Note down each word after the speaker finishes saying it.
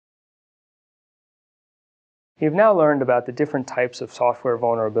You've now learned about the different types of software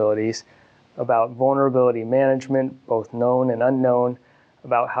vulnerabilities, about vulnerability management, both known and unknown,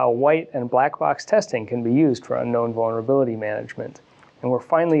 about how white and black box testing can be used for unknown vulnerability management. And we're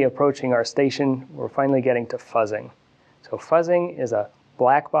finally approaching our station. We're finally getting to fuzzing. So fuzzing is a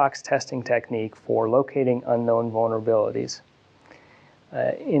black box testing technique for locating unknown vulnerabilities.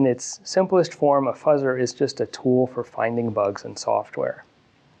 In its simplest form, a fuzzer is just a tool for finding bugs in software.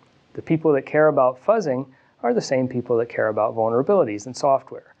 The people that care about fuzzing are the same people that care about vulnerabilities in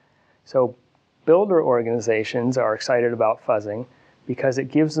software. So builder organizations are excited about fuzzing because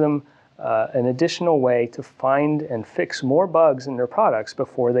it gives them an additional way to find and fix more bugs in their products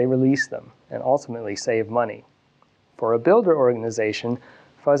before they release them and ultimately save money. For a builder organization,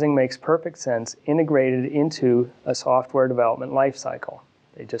 fuzzing makes perfect sense integrated into a software development lifecycle.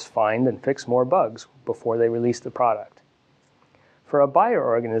 They just find and fix more bugs before they release the product. For a buyer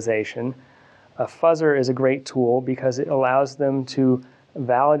organization, a fuzzer is a great tool because it allows them to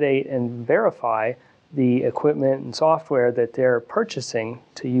validate and verify the equipment and software that they're purchasing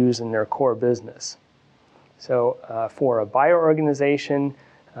to use in their core business. So for a buyer organization,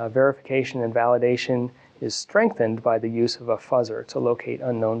 verification and validation is strengthened by the use of a fuzzer to locate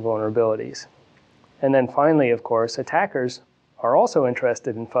unknown vulnerabilities. And then finally, of course, attackers are also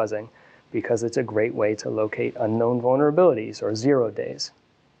interested in fuzzing because it's a great way to locate unknown vulnerabilities or 0 days.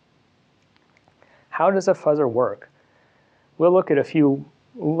 How does a fuzzer work? We'll look at a few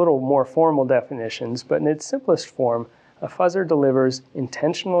little more formal definitions, but in its simplest form, a fuzzer delivers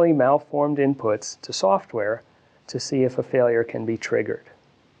intentionally malformed inputs to software to see if a failure can be triggered.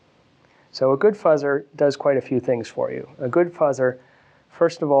 So a good fuzzer does quite a few things for you. A good fuzzer,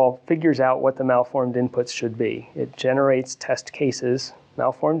 first of all, figures out what the malformed inputs should be. It generates test cases,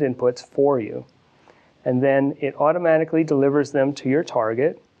 malformed inputs for you, and then it automatically delivers them to your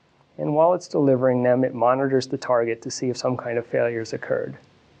target, and while it's delivering them, it monitors the target to see if some kind of failures occurred.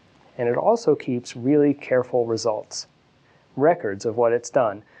 And it also keeps really careful results, records of what it's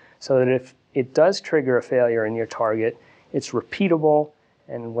done, so that if it does trigger a failure in your target, it's repeatable,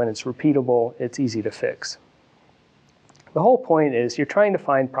 and when it's repeatable, it's easy to fix. The whole point is you're trying to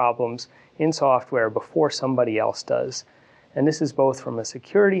find problems in software before somebody else does. And this is both from a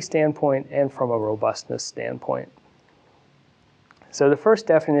security standpoint and from a robustness standpoint. So the first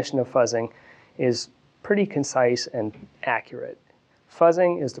definition of fuzzing is pretty concise and accurate.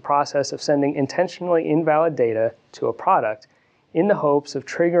 Fuzzing is the process of sending intentionally invalid data to a product in the hopes of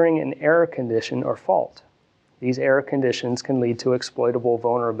triggering an error condition or fault. These error conditions can lead to exploitable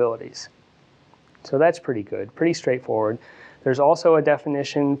vulnerabilities. So that's pretty good, pretty straightforward. There's also a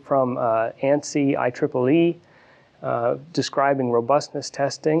definition from ANSI IEEE describing robustness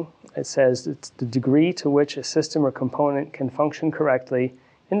testing. It says it's the degree to which a system or component can function correctly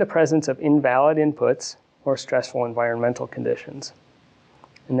in the presence of invalid inputs or stressful environmental conditions.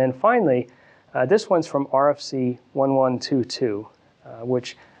 And then finally, this one's from RFC 1122,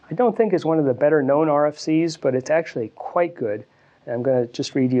 which I don't think is one of the better known RFCs, but it's actually quite good. And I'm going to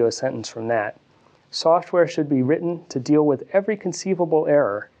just read you a sentence from that. Software should be written to deal with every conceivable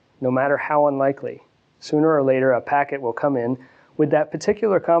error, no matter how unlikely. Sooner or later, a packet will come in with that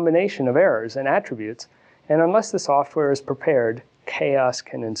particular combination of errors and attributes, and unless the software is prepared, chaos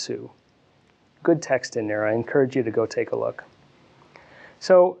can ensue. Good text in there. I encourage you to go take a look.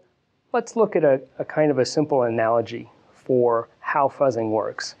 So let's look at a kind of a simple analogy for how fuzzing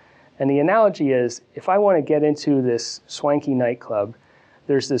works. And the analogy is, if I want to get into this swanky nightclub,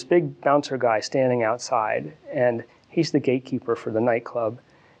 there's this big bouncer guy standing outside, and he's the gatekeeper for the nightclub.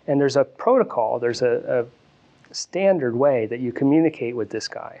 And there's a protocol, there's a standard way that you communicate with this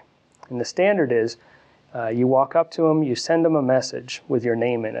guy. And the standard is, you walk up to him, you send him a message with your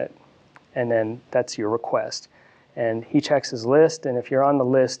name in it, and then that's your request. And he checks his list, and if you're on the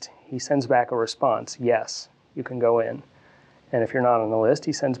list, he sends back a response, yes, you can go in. And if you're not on the list,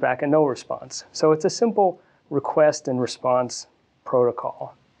 he sends back a no response. So it's a simple request and response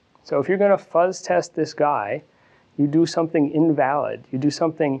protocol. So if you're going to fuzz test this guy, you do something invalid. You do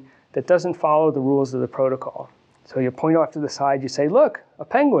something that doesn't follow the rules of the protocol. So you point off to the side, you say, look, a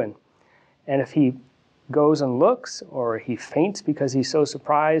penguin. And if he goes and looks, or he faints because he's so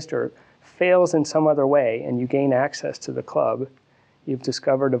surprised, or fails in some other way, and you gain access to the club, you've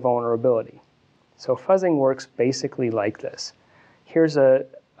discovered a vulnerability. So fuzzing works basically like this. Here's a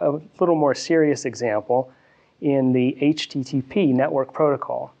little more serious example in the HTTP network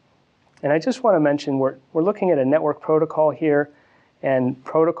protocol. And I just want to mention we're looking at a network protocol here, and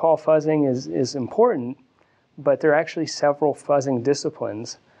protocol fuzzing is important, but there are actually several fuzzing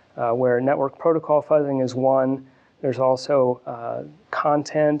disciplines where network protocol fuzzing is one, There's also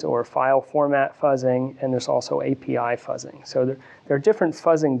content or file format fuzzing, and there's also API fuzzing. So there are different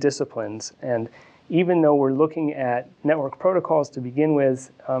fuzzing disciplines, and even though we're looking at network protocols to begin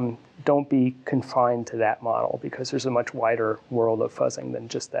with, don't be confined to that model because there's a much wider world of fuzzing than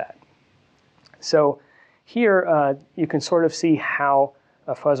just that. So here you can sort of see how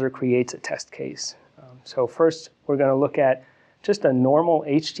a fuzzer creates a test case. So first we're going to look at just a normal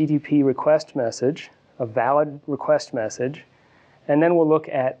HTTP request message, a valid request message, and then we'll look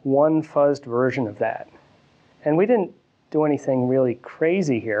at one fuzzed version of that. And we didn't do anything really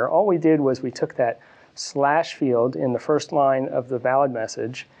crazy here. All we did was we took that slash field in the first line of the valid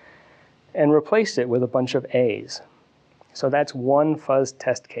message and replaced it with a bunch of A's. So that's one fuzz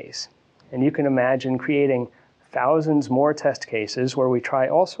test case. And you can imagine creating thousands more test cases where we try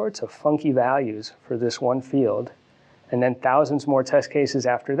all sorts of funky values for this one field, and then thousands more test cases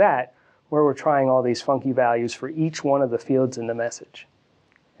after that where we're trying all these funky values for each one of the fields in the message.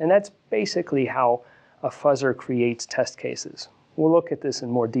 And that's basically how a fuzzer creates test cases. We'll look at this in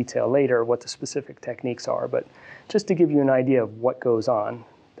more detail later, what the specific techniques are, but just to give you an idea of what goes on,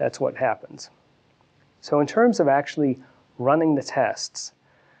 that's what happens. So in terms of actually running the tests,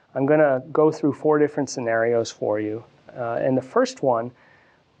 I'm going to go through 4 different scenarios for you. And the first one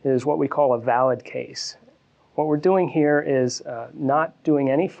is what we call a valid case. What we're doing here is not doing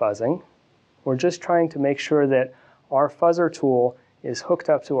any fuzzing. We're just trying to make sure that our fuzzer tool is hooked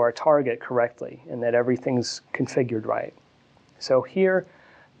up to our target correctly and that everything's configured right. So here,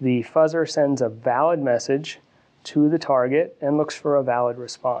 the fuzzer sends a valid message to the target and looks for a valid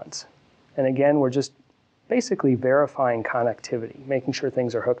response. And again, we're just basically verifying connectivity, making sure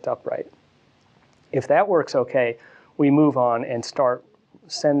things are hooked up right. If that works okay, we move on and start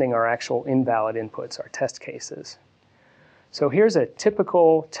sending our actual invalid inputs, our test cases. So here's a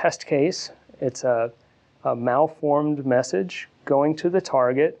typical test case. It's a malformed message going to the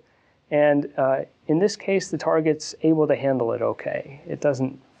target, and in this case, the target's able to handle it okay. It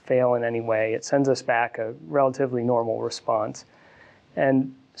doesn't fail in any way. It sends us back a relatively normal response.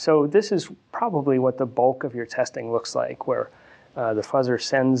 And so this is probably what the bulk of your testing looks like, where the fuzzer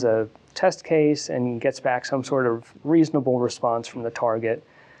sends a test case and gets back some sort of reasonable response from the target,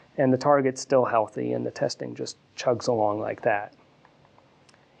 and the target's still healthy, and the testing just chugs along like that.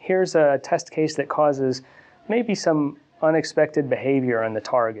 Here's a test case that causes maybe some unexpected behavior on the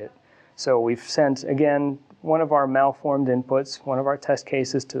target. So we've sent, again, one of our malformed inputs, one of our test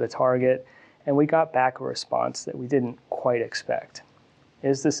cases to the target, and we got back a response that we didn't quite expect.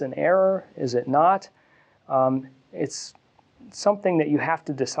 Is this an error? Is it not? It's something that you have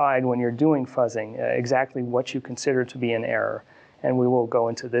to decide when you're doing fuzzing, exactly what you consider to be an error, and we will go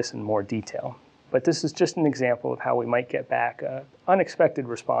into this in more detail. But this is just an example of how we might get back an unexpected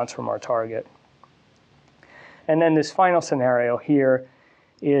response from our target. And then this final scenario here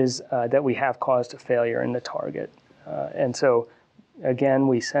is that we have caused a failure in the target. And so, again,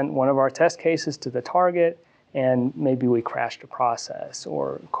 we sent one of our test cases to the target, and maybe we crashed a process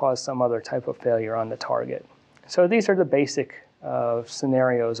or caused some other type of failure on the target. So these are the basic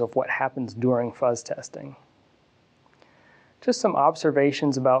scenarios of what happens during fuzz testing. Just some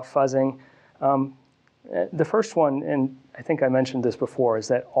observations about fuzzing. The first one, and I think I mentioned this before, is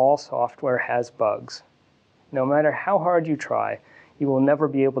that all software has bugs. No matter how hard you try, you will never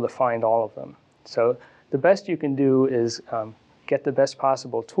be able to find all of them. So the best you can do is get the best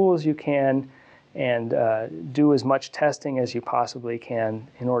possible tools you can and do as much testing as you possibly can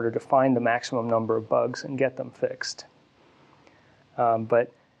in order to find the maximum number of bugs and get them fixed.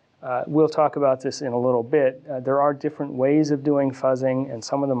 But we'll talk about this in a little bit. There are different ways of doing fuzzing, and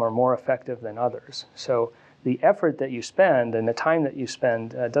some of them are more effective than others. So the effort that you spend and the time that you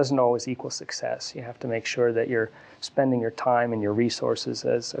spend doesn't always equal success. You have to make sure that you're spending your time and your resources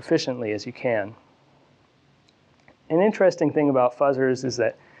as efficiently as you can. An interesting thing about fuzzers is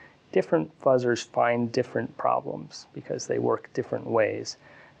that different fuzzers find different problems because they work different ways.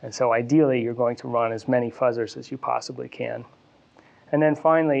 And so ideally, you're going to run as many fuzzers as you possibly can. And then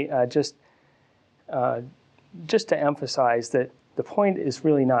finally, just to emphasize that the point is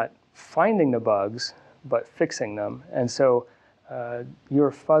really not finding the bugs, but fixing them. And so your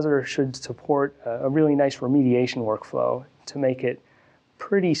fuzzer should support a really nice remediation workflow to make it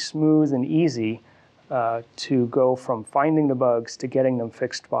pretty smooth and easy to go from finding the bugs to getting them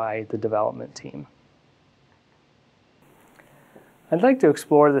fixed by the development team. I'd like to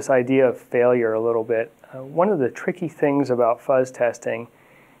explore this idea of failure a little bit. One of the tricky things about fuzz testing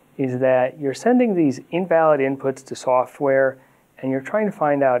is that you're sending these invalid inputs to software and you're trying to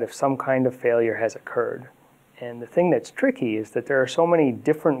find out if some kind of failure has occurred. And the thing that's tricky is that there are so many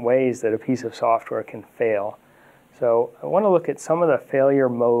different ways that a piece of software can fail. So I want to look at some of the failure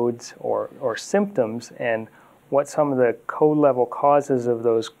modes or symptoms and what some of the code level causes of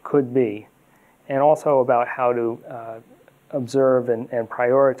those could be, and also about how to observe and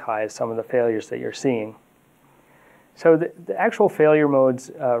prioritize some of the failures that you're seeing. So the actual failure modes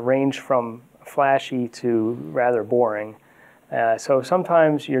range from flashy to rather boring. So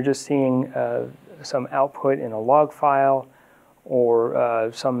sometimes you're just seeing some output in a log file or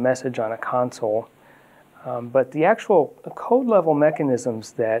some message on a console. But the actual code level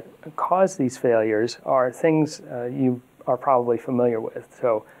mechanisms that cause these failures are things you are probably familiar with.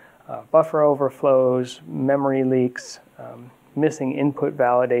 So buffer overflows, memory leaks, missing input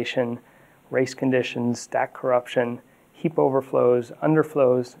validation, race conditions, stack corruption, heap overflows,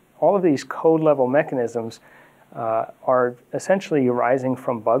 underflows. All of these code level mechanisms are essentially arising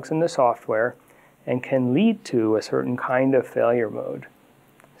from bugs in the software and can lead to a certain kind of failure mode.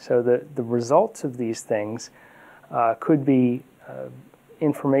 So the results of these things could be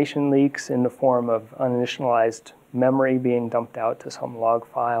information leaks in the form of uninitialized memory being dumped out to some log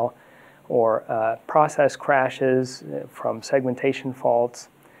file, or process crashes from segmentation faults,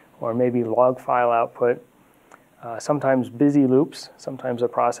 or maybe log file output. Sometimes busy loops. Sometimes a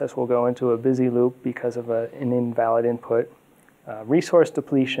process will go into a busy loop because of an invalid input. Resource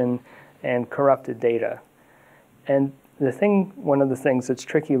depletion and corrupted data. And one of the things that's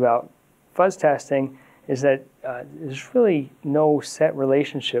tricky about fuzz testing is that there's really no set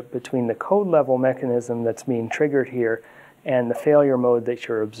relationship between the code level mechanism that's being triggered here and the failure mode that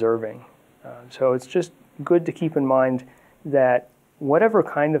you're observing. So it's just good to keep in mind that whatever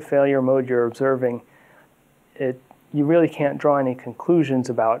kind of failure mode you're observing, you really can't draw any conclusions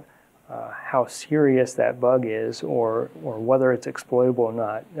about how serious that bug is or whether it's exploitable or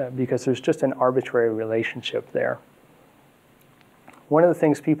not, because there's just an arbitrary relationship there. One of the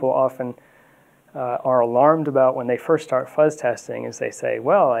things people often are alarmed about when they first start fuzz testing is they say,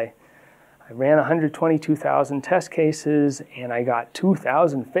 well, I ran 122,000 test cases and I got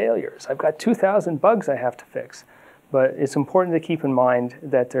 2,000 failures. I've got 2,000 bugs I have to fix. But it's important to keep in mind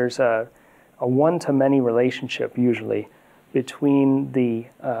that there's a one-to-many relationship usually between the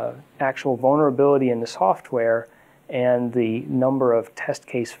actual vulnerability in the software and the number of test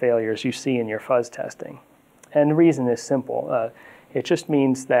case failures you see in your fuzz testing. And the reason is simple. It just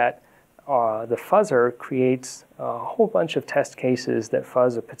means that the fuzzer creates a whole bunch of test cases that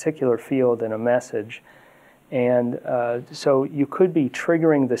fuzz a particular field in a message. And so you could be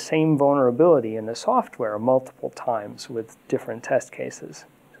triggering the same vulnerability in the software multiple times with different test cases.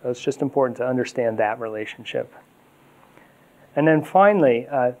 So it's just important to understand that relationship. And then finally,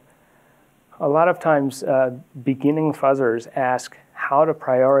 a lot of times beginning fuzzers ask how to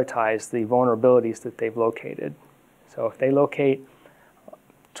prioritize the vulnerabilities that they've located. So if they locate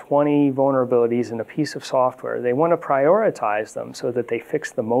 20 vulnerabilities in a piece of software, they want to prioritize them so that they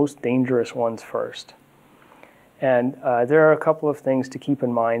fix the most dangerous ones first. And there are a couple of things to keep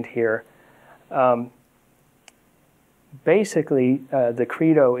in mind here. Basically, the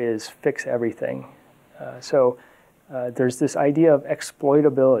credo is fix everything. So there's this idea of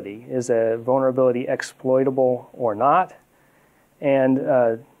exploitability. Is a vulnerability exploitable or not?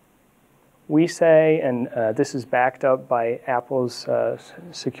 And we say, and this is backed up by Apple's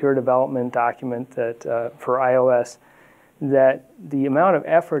secure development document that for iOS, that the amount of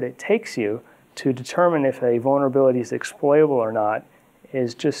effort it takes you to determine if a vulnerability is exploitable or not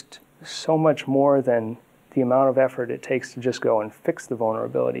is just so much more than the amount of effort it takes to just go and fix the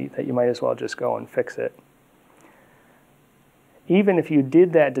vulnerability that you might as well just go and fix it. Even if you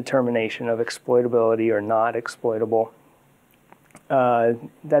did that determination of exploitability or not exploitable,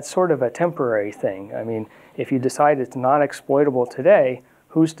 that's sort of a temporary thing. I mean, if you decide it's not exploitable today,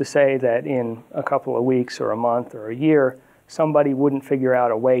 who's to say that in a couple of weeks or a month or a year, somebody wouldn't figure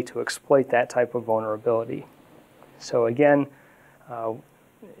out a way to exploit that type of vulnerability? So again,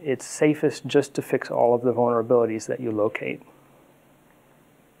 it's safest just to fix all of the vulnerabilities that you locate.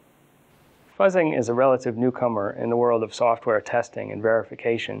 Fuzzing is a relative newcomer in the world of software testing and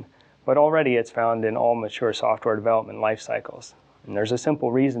verification, but already it's found in all mature software development life cycles. And there's a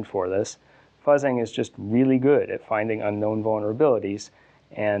simple reason for this. Fuzzing is just really good at finding unknown vulnerabilities,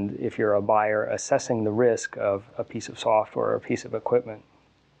 and if you're a buyer, assessing the risk of a piece of software or a piece of equipment.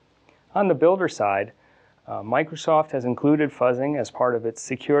 On the builder side, Microsoft has included fuzzing as part of its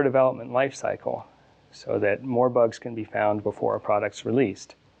secure development lifecycle so that more bugs can be found before a product's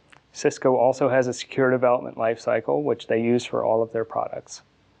released. Cisco also has a secure development lifecycle, which they use for all of their products.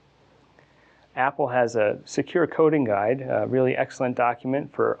 Apple has a secure coding guide, a really excellent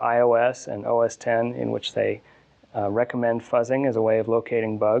document for iOS and OS X in which they recommend fuzzing as a way of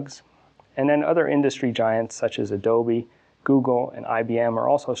locating bugs. And then other industry giants such as Adobe, Google, and IBM are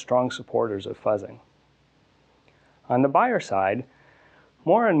also strong supporters of fuzzing. On the buyer side,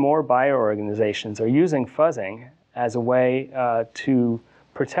 more and more buyer organizations are using fuzzing as a way to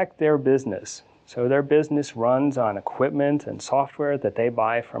protect their business. So their business runs on equipment and software that they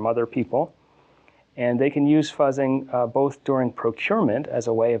buy from other people, and they can use fuzzing both during procurement as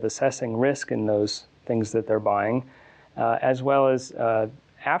a way of assessing risk in those things that they're buying, as well as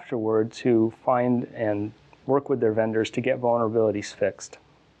afterward to find and work with their vendors to get vulnerabilities fixed.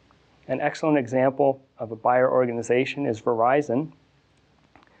 An excellent example of a buyer organization is Verizon.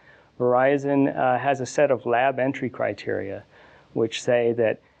 Verizon has a set of lab entry criteria which say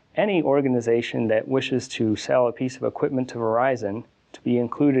that any organization that wishes to sell a piece of equipment to Verizon to be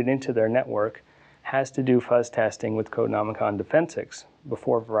included into their network has to do fuzz testing with Codenomicon Defensics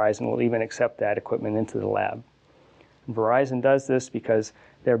before Verizon will even accept that equipment into the lab. Verizon does this because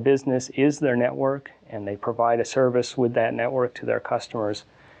their business is their network and they provide a service with that network to their customers.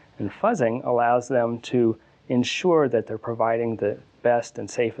 And fuzzing allows them to ensure that they're providing the best and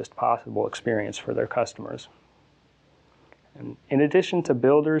safest possible experience for their customers. And in addition to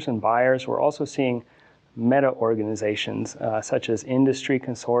builders and buyers, we're also seeing meta organizations such as industry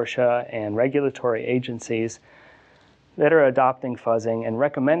consortia and regulatory agencies that are adopting fuzzing and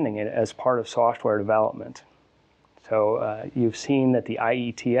recommending it as part of software development. So you've seen that the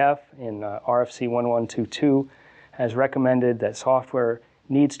IETF in RFC 1122 has recommended that software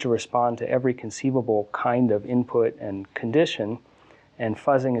needs to respond to every conceivable kind of input and condition, and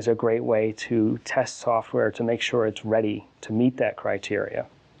fuzzing is a great way to test software to make sure it's ready to meet that criteria.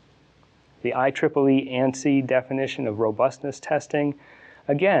 The IEEE ANSI definition of robustness testing,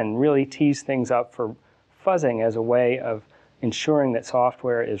 again, really tees things up for fuzzing as a way of ensuring that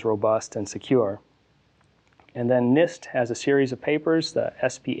software is robust and secure. And then NIST has a series of papers, the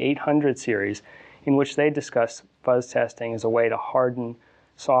SP 800 series, in which they discuss fuzz testing as a way to harden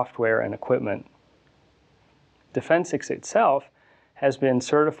software and equipment. Defensics itself has been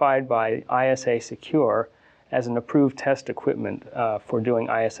certified by ISA Secure as an approved test equipment for doing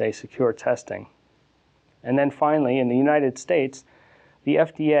ISA Secure testing. And then finally, in the United States, the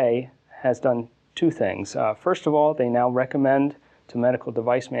FDA has done two things. First of all, they now recommend to medical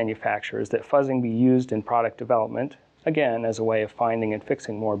device manufacturers that fuzzing be used in product development, again, as a way of finding and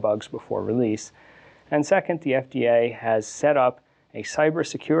fixing more bugs before release. And second, the FDA has set up a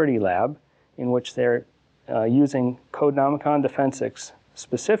cybersecurity lab in which they're using Codenomicon Defensics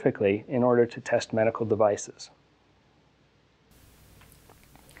specifically in order to test medical devices.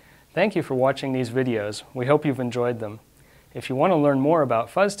 Thank you for watching these videos. We hope you've enjoyed them. If you want to learn more about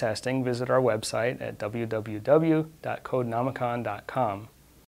fuzz testing, visit our website at www.codenomicon.com.